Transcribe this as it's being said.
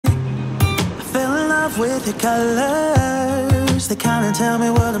love with your colors. They kinda tell me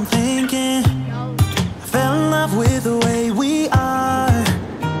what I'm thinking. I fell in love with the way we are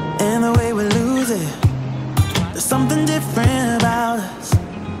and the way we lose it. There's something different about us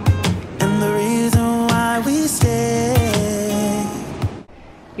and the reason why we stay.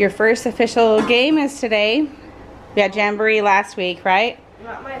 Your first official game is today. We had Jamboree last week, right?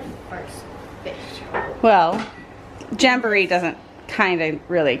 Not my first fish. Well, Jamboree doesn't kind of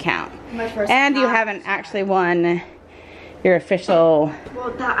really count. My first and you haven't actually won your official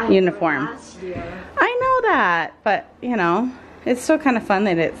uniform. Last year. I know that, but you know, it's still kind of fun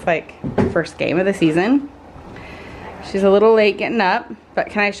that it's like the first game of the season. She's a little late getting up, but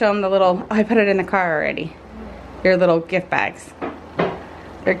can I show them the little, oh, I put it in the car already. Your little gift bags.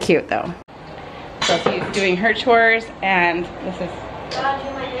 They're cute though. So she's doing her chores, and this is,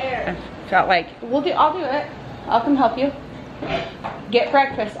 I felt like, I'll do it. I'll come help you. Get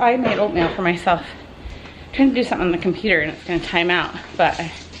breakfast. I made oatmeal for myself. I'm trying to do something on the computer and it's gonna time out, but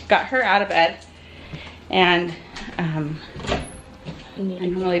I got her out of bed, and I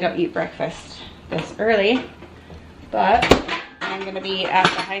normally don't eat breakfast this early, but I'm gonna be at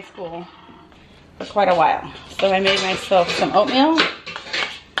the high school for quite a while. So I made myself some oatmeal,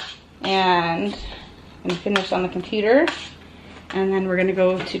 and I'm gonna finish on the computer, and then we're gonna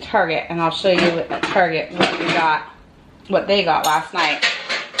go to Target, and I'll show you at Target what we got, what they got last night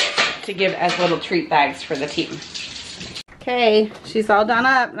to give as little treat bags for the team. Okay, she's all done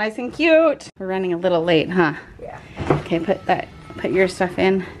up, nice and cute. We're running a little late, huh? Yeah. Okay, put your stuff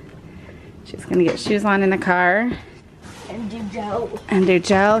in. She's gonna get shoes on in the car. And do gel. And do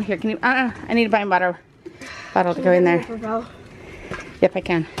gel. Here, can you, I need to buy a bottle to go in there. Yep, I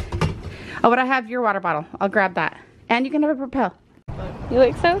can. Oh, but I have your water bottle. I'll grab that. And you can have a Propel. You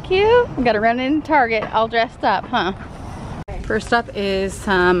look so cute. I'm gonna run in Target all dressed up, huh? First up is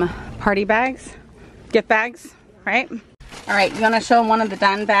some party bags, gift bags, right? All right, you wanna show them one of the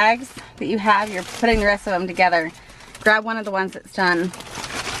done bags that you have? You're putting the rest of them together. Grab one of the ones that's done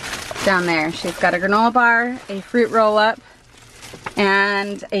down there. She's got a granola bar, a fruit roll up,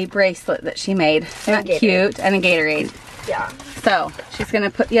 and a bracelet that she made. Isn't that cute? And a Gatorade. Yeah. So she's gonna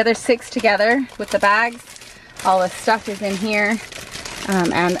put the other 6 together with the bags. All the stuff is in here,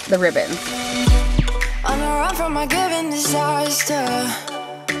 and the ribbons. On the run from my given disaster,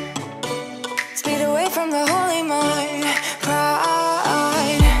 speed away from the holy mind,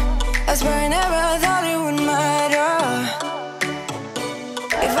 pride. That's where I never thought it would matter.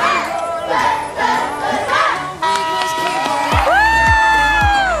 If I'm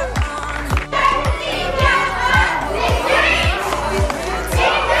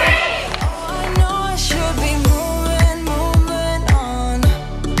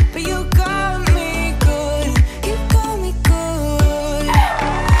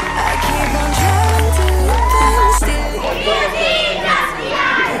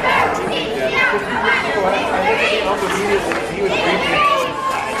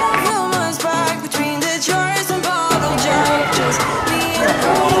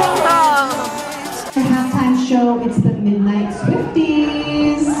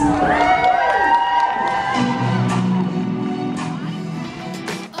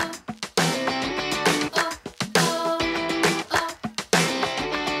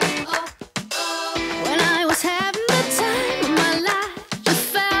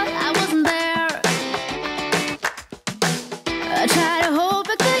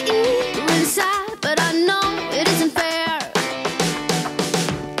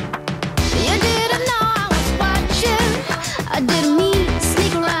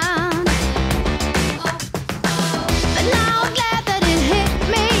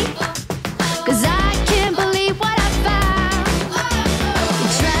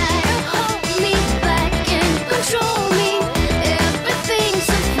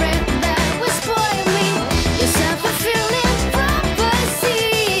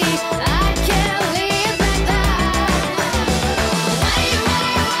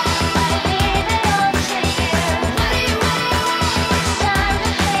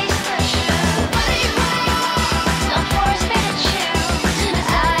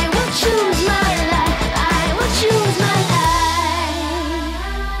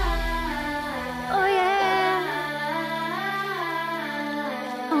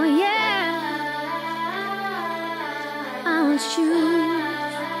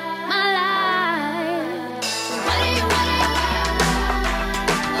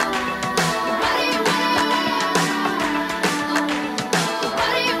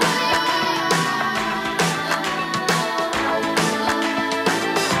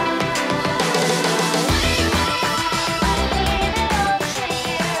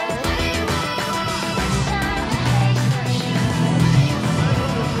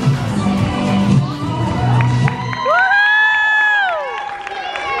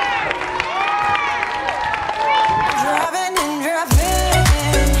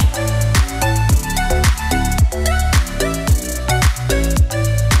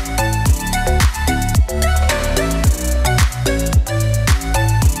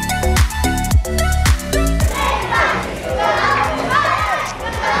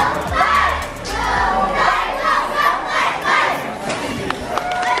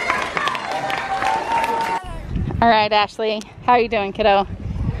right, Ashley, how are you doing, kiddo?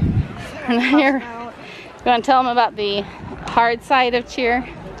 You want to tell them about the hard side of cheer?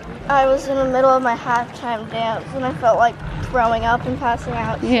 I was in the middle of my halftime dance and I felt like throwing up and passing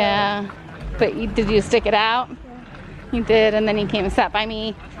out. So. Yeah, but did you stick it out? Yeah. You did, and then you came and sat by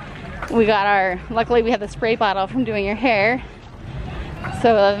me. We got luckily we had the spray bottle from doing your hair.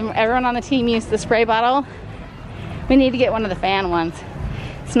 So everyone on the team used the spray bottle. We need to get one of the fan ones.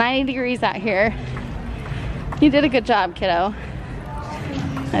 It's 90 degrees out here. You did a good job, kiddo.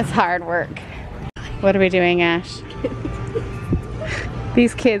 It's hard work. What are we doing, Ash?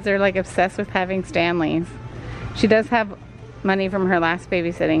 These kids are like obsessed with having Stanleys. She does have money from her last dog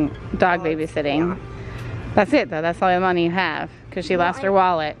babysitting. That's it though, that's all the money you have. Because she lost her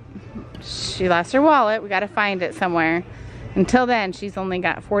wallet. We gotta find it somewhere. Until then, she's only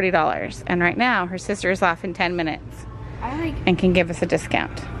got $40. And right now, her sister is off in 10 minutes. And can give us a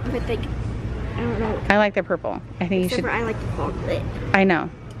discount. But I don't know. I like the purple. I think you should. I like the chocolate. I know.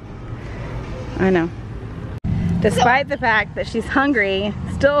 Despite the fact that she's hungry,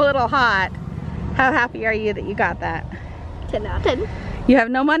 still a little hot, how happy are you that you got that? 10 out of 10. You have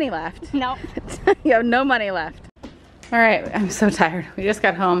no money left. No. You have no money left. All right, I'm so tired. We just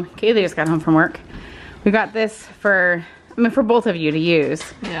got home. Kaylee just got home from work. We got this for both of you to use.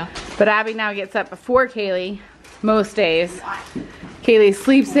 Yeah. But Abby now gets up before Kaylee most days. Kaylee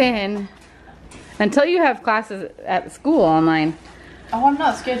sleeps in until you have classes at school online. Oh, I'm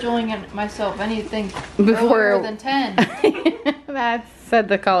not scheduling myself anything before earlier than 10. That said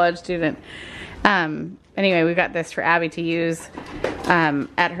the college student. Anyway, we got this for Abby to use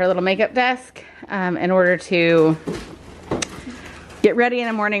at her little makeup desk in order to get ready in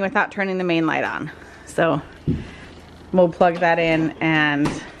the morning without turning the main light on. So we'll plug that in and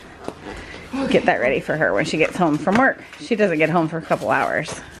get that ready for her when she gets home from work. She doesn't get home for a couple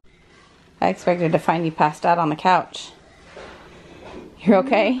hours. I expected to find you passed out on the couch. You're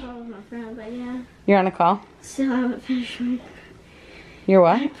okay? You're on a call? Still haven't finished my... You're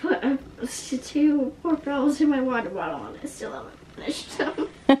what? I put 2 pork rolls in my water bottle and I still haven't finished them.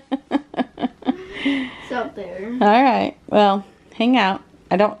 It's up there. Alright, well, hang out.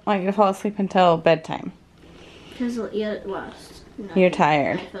 I don't want you to fall asleep until bedtime. Because last night you're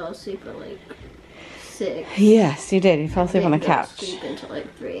tired. I fell asleep at like 6. Yes, you did. You fell asleep on the couch. Sleep until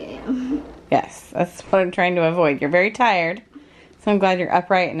like 3 a.m. Yes, that's what I'm trying to avoid. You're very tired. So I'm glad you're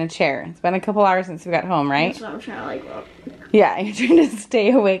upright in a chair. It's been a couple hours since we got home, right? That's what I'm trying to like look. Yeah, you're trying to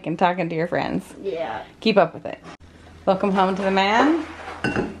stay awake and talking to your friends. Yeah. Keep up with it. Welcome home to the man.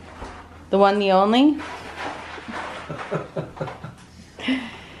 The one, the only.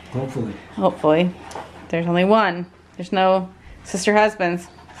 Hopefully. Hopefully. There's only one. There's no sister husbands.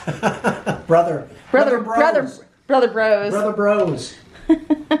 Brother bros.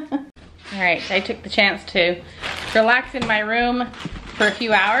 Alright, I took the chance to relax in my room for a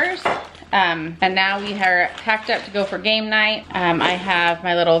few hours. And now we are packed up to go for game night. I have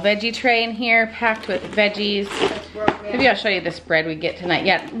my little veggie tray in here packed with veggies. Maybe I'll show you the spread we get tonight.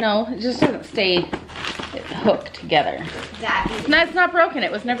 Yeah, no, it just doesn't stay hooked together. Exactly. No, it's not broken.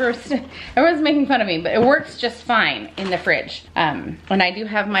 It was never, everyone's making fun of me, but it works just fine in the fridge. And I do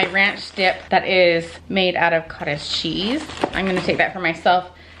have my ranch dip that is made out of cottage cheese. I'm gonna take that for myself,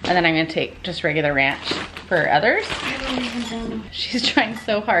 and then I'm gonna take just regular ranch for others. She's trying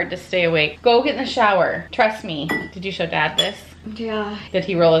so hard to stay awake. Go get in the shower. Trust me. Did you show Dad this? Yeah. Did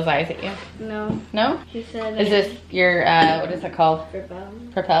he roll his eyes at you? No. No? He said... Is this your, what is it called?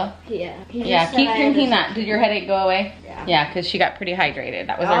 Propel? Yeah. Yeah, keep drinking that. Did your headache go away? Yeah. Yeah, because she got pretty hydrated.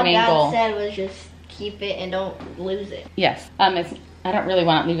 That was our main goal. All Dad said was just keep it and don't lose it. Yes. I don't really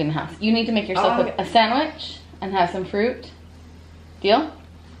want it leaving the house. You need to make yourself a sandwich and have some fruit. Deal?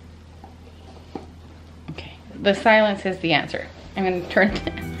 Okay. The silence is the answer. I'm going to turn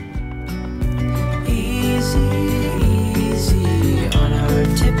it. Easy.